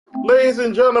Ladies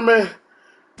and gentlemen,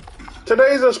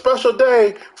 today's a special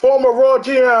day. Former Raw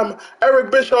GM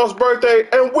Eric Bischoff's birthday,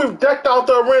 and we've decked out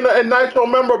the arena in Nitro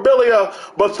memorabilia.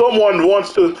 But someone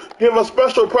wants to give a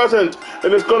special present,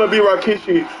 and it's gonna be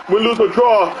Rikishi. We lose or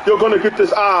draw, you're gonna get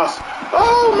this ass.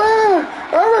 Oh man,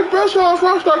 Eric Bischoff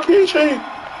lost Rikishi.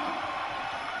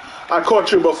 I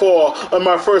caught you before on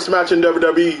my first match in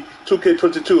WWE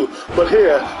 2K22, but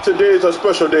here, today is a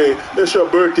special day. It's your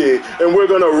birthday, and we're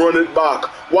gonna run it back.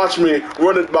 Watch me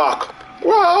run it back.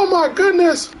 Wow, oh my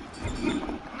goodness.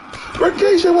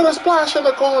 Rikishi with a splash in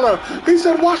the corner. He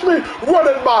said, watch me run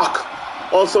it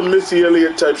back. On some Missy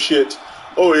Elliott type shit.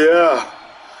 Oh yeah.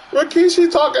 Rikishi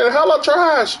talking hella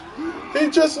trash. He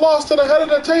just lost to the head of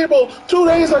the table 2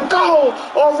 days ago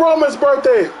on Roman's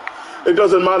birthday. It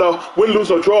doesn't matter win, lose,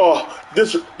 or draw.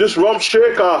 This rump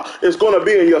shaker is going to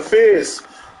be in your face.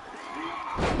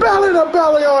 Belly to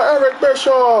belly on Eric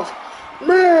Bischoff.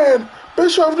 Man,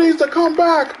 Bischoff needs to come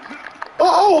back.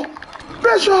 Uh-oh,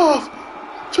 Bischoff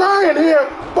trying here,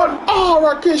 but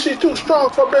Rikishi's too strong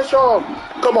for Bischoff.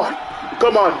 Come on,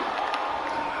 come on.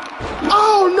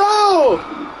 Oh no!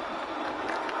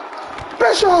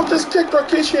 Bischoff just kicked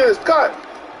Rikishi in his gut.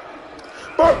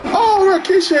 But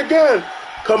Rikishi again.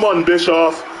 Come on,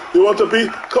 Bischoff. You want to be?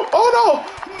 Come. Oh no!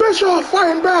 Bischoff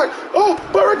fighting back. Oh,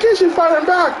 but Rikishi fighting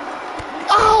back.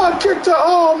 Oh, I kicked her.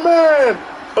 Oh man.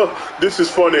 This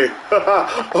is funny.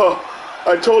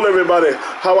 I told everybody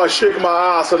how I shake my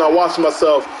ass and I wash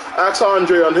myself. Ask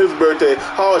Andre on his birthday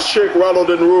how I shake,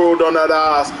 rattled, and rolled on that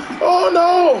ass. Oh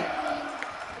no!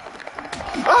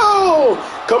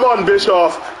 Oh! Come on,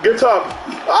 Bischoff. Get up.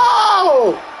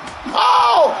 Oh!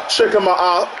 Oh! Shaking my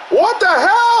ass. What the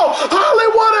hell?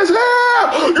 Hollywood is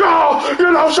here! Yo!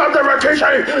 You know something,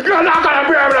 Rikishi? You're not gonna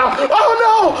be able to. Oh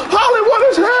no! Hollywood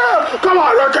is here! Come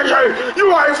on, Rikishi!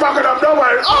 You ain't fucking up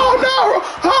nobody! Oh no!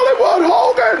 Hollywood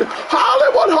Hogan!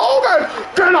 Hollywood Hogan!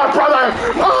 Get up, brother!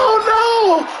 Oh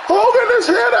no! Hogan is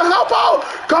here to help out!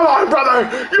 Come on, brother!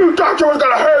 You thought you was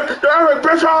gonna hurt Eric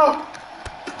Bischoff?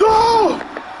 Oh!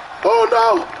 Oh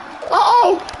no!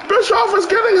 Uh-oh! Bischoff is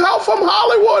getting help from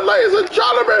Hollywood, ladies and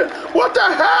gentlemen! What the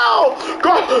hell?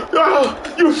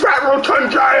 You fat rotund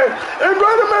giant! And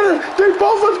wait a minute! They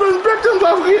both have been victims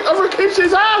of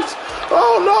Rikishi's ass!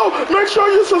 Oh no! Make sure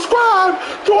you subscribe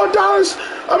to Adonis.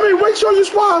 Make sure you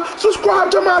subscribe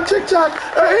to my TikTok.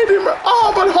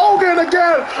 But Hogan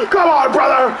again! Come on,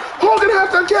 brother! Hogan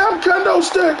has the damn kendo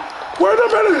stick! Wait a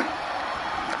minute!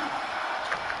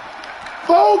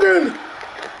 Hogan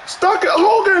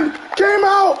came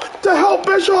out to help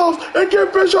Bischoff and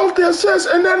give Bischoff the assist,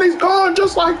 and then he's gone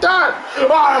just like that.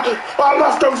 I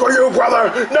left him for you, brother.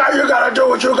 Now you gotta do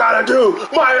what you gotta do.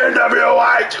 My NWO.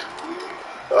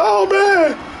 Oh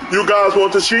man, you guys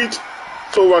want to cheat?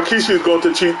 So Rikishi's going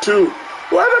to cheat too.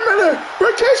 Wait a minute,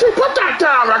 Rikishi, put that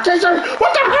down, Rikishi.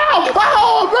 What the hell?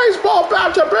 Oh, a baseball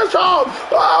bat to Bischoff.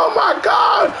 Oh my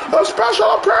God, a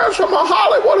special appearance from a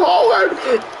Hollywood Hogan.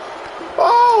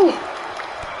 Oh.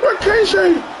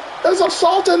 Rikishi is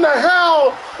assaulting the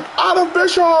hell out of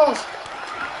Bischoff.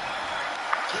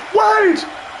 Wait!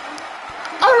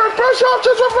 Eric Bischoff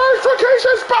just reversed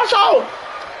Rikishi's special!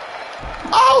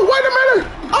 Oh, wait a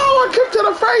minute! Oh, a kick to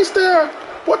the face there!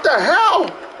 What the hell?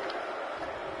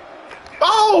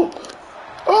 Oh!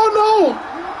 Oh no!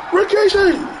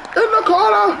 Rikishi in the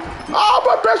corner! Oh,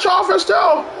 but Bischoff is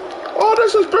still... Oh,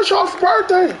 this is Bischoff's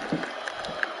birthday!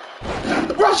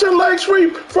 Russian leg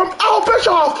sweep from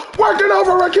Bischoff working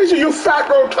over Rikishi. You fat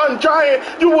rotund giant.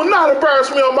 You will not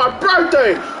embarrass me on my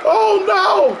birthday. Oh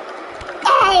no.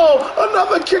 Oh,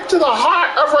 another kick to the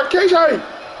heart of Rikishi.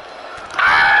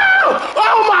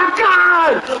 Oh my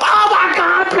God. Oh my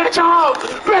God, Bischoff.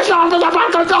 Bischoff is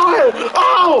about to die.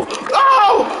 Oh,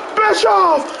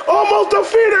 Bischoff almost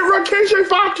defeated Rikishi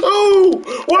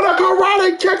 5-2 with a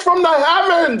karate kick from the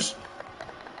heavens.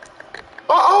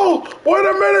 Wait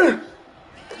a minute.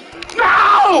 No!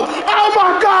 Oh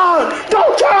my God!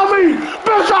 Don't tell me!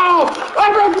 Bischoff!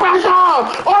 Eric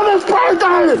Bischoff! On his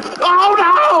birthday! Oh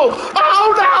no!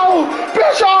 Oh no!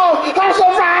 Bischoff has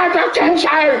survived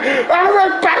Rikishi!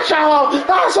 Eric Bischoff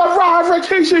has survived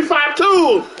Rikishi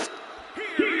 5-2!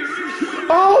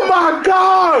 Oh my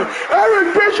God!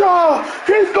 Eric Bischoff!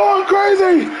 He's going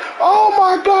crazy! Oh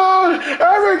my God!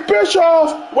 Eric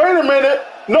Bischoff! Wait a minute!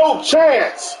 No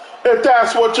chance! If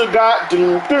that's what you got,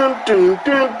 Eric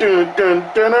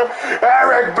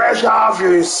Bischoff,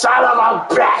 you son of a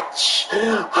bitch!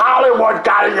 Hollywood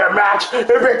got in your match, and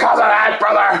because of that,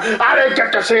 brother, I didn't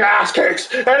get to see ass kicks,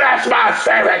 and that's my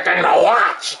favorite thing to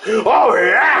watch. Oh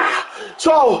yeah!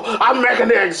 So I'm making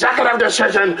the executive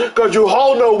decision because you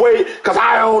hold no weight because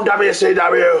I own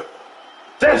WCW.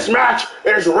 This match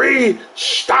is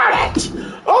restarted.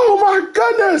 Oh my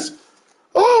goodness.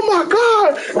 Oh my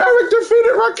God. Eric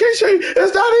defeated Rikishi.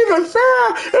 Is that even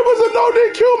fair? It was a no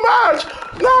DQ match.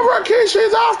 Now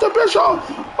Rikishi's after Bischoff.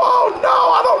 Oh no,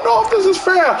 I don't know if this is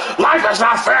fair. Life is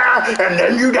not fair, and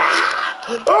then you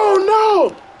die. Oh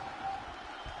no.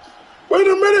 Wait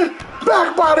a minute.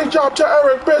 Back body drop to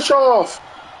Eric Bischoff.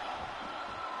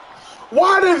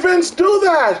 Why did Vince do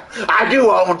that? I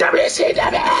do own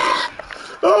WCW.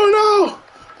 Oh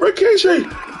no. Rikishi.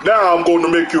 Now I'm going to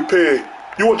make you pay.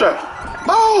 You want that?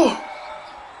 Oh.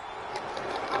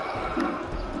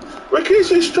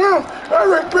 Rikishi strong.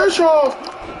 Eric Bischoff.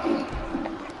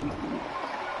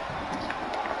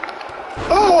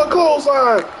 Oh, a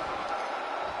clothesline.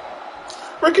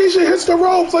 Rikishi hits the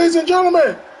ropes, ladies and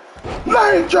gentlemen.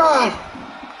 Leg drop.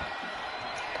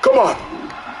 Come on.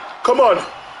 Come on.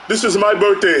 This is my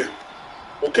birthday.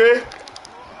 Okay?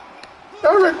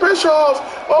 Eric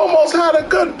Bischoff almost had a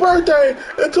good birthday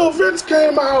until Vince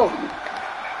came out.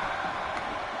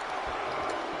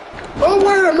 Oh,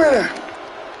 wait a minute.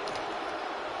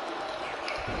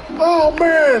 Oh,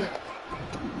 man.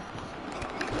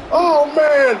 Oh,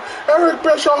 man. Eric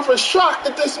Bischoff is shocked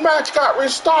that this match got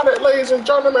restarted, ladies and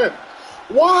gentlemen.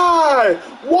 Why?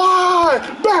 Why?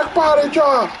 Back body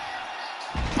drop.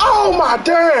 Oh, my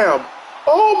damn.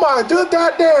 Oh, my, did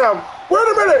that damn. Wait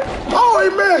a minute. Oh, he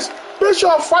missed.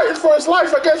 Bischoff fighting for his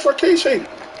life against Rikishi.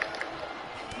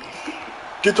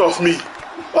 Get off me.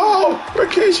 Oh,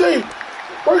 Rikishi.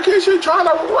 Rikishi trying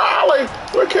to rally.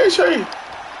 Rikishi.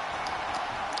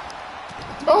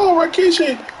 Oh,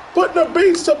 Rikishi putting the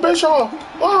beats to Bischoff.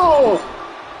 Oh.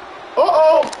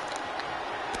 Uh-oh.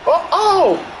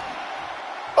 Uh-oh.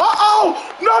 Uh-oh.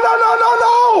 No, no, no, no,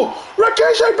 no.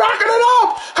 Rikishi backing it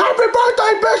up. Happy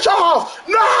birthday, Bischoff.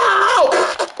 No.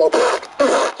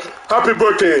 Happy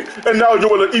birthday. And now you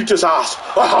will eat his ass.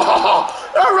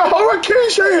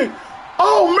 Rikishi.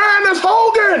 Oh, man, it's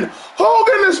Hogan.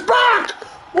 Hogan is back.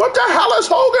 What the hell is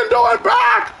Hogan doing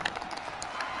back?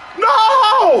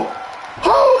 No.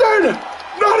 Hogan.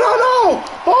 No, no, no.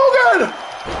 Hogan.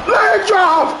 Leg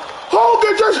drop.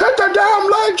 Hogan just hit the damn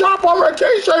leg drop on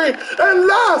Rikishi and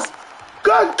left.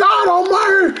 Good God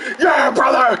almighty. Yeah,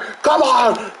 brother. Come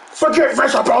on. Forget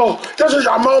Visible. This is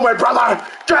your moment, brother.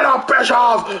 Get up,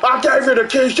 Bischoff. I gave you the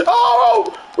keys.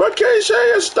 Oh,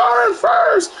 Rikishi is starting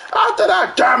first. After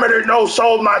that, damn it, he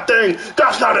no-sold my thing.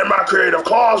 That's not in my creative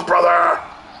clause, brother.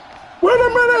 Wait a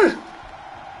minute.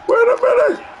 Wait a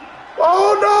minute.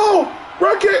 Oh, no.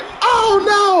 Rikishi. Oh,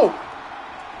 no.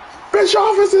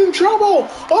 Bischoff is in trouble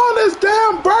on his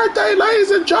damn birthday,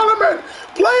 ladies and gentlemen.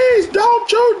 Please don't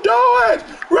you do it.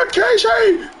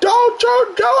 Rikishi, don't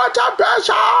you do it to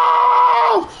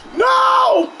Bischoff.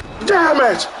 No. Damn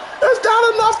it. Is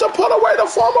that enough to put away the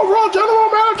former Raw General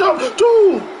Manager?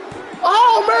 Dude.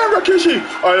 Oh, man, Rikishi.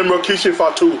 I am Rikishi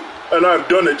Fatu, and I've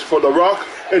done it for The Rock,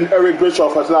 and Eric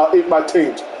Bischoff has now ate my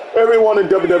taint. Everyone in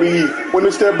WWE, when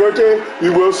it's their birthday,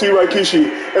 you will see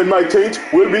Rikishi, and my taint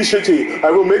will be shitty.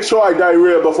 I will make sure I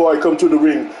diarrhea before I come to the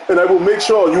ring, and I will make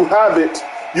sure you have it.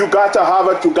 You got to have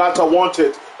it, you got to want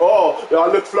it. Oh, I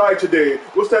look fly today.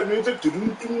 What's that music?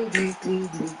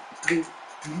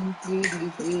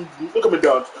 Look at me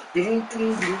dance.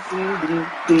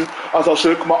 As I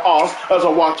shake my ass, as I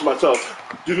watch myself.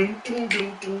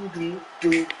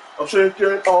 I'm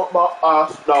shaking on my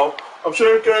ass now. I'm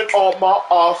shaking on my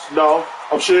ass now.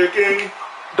 I'm shaking,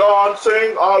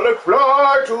 dancing, I look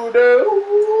fly today.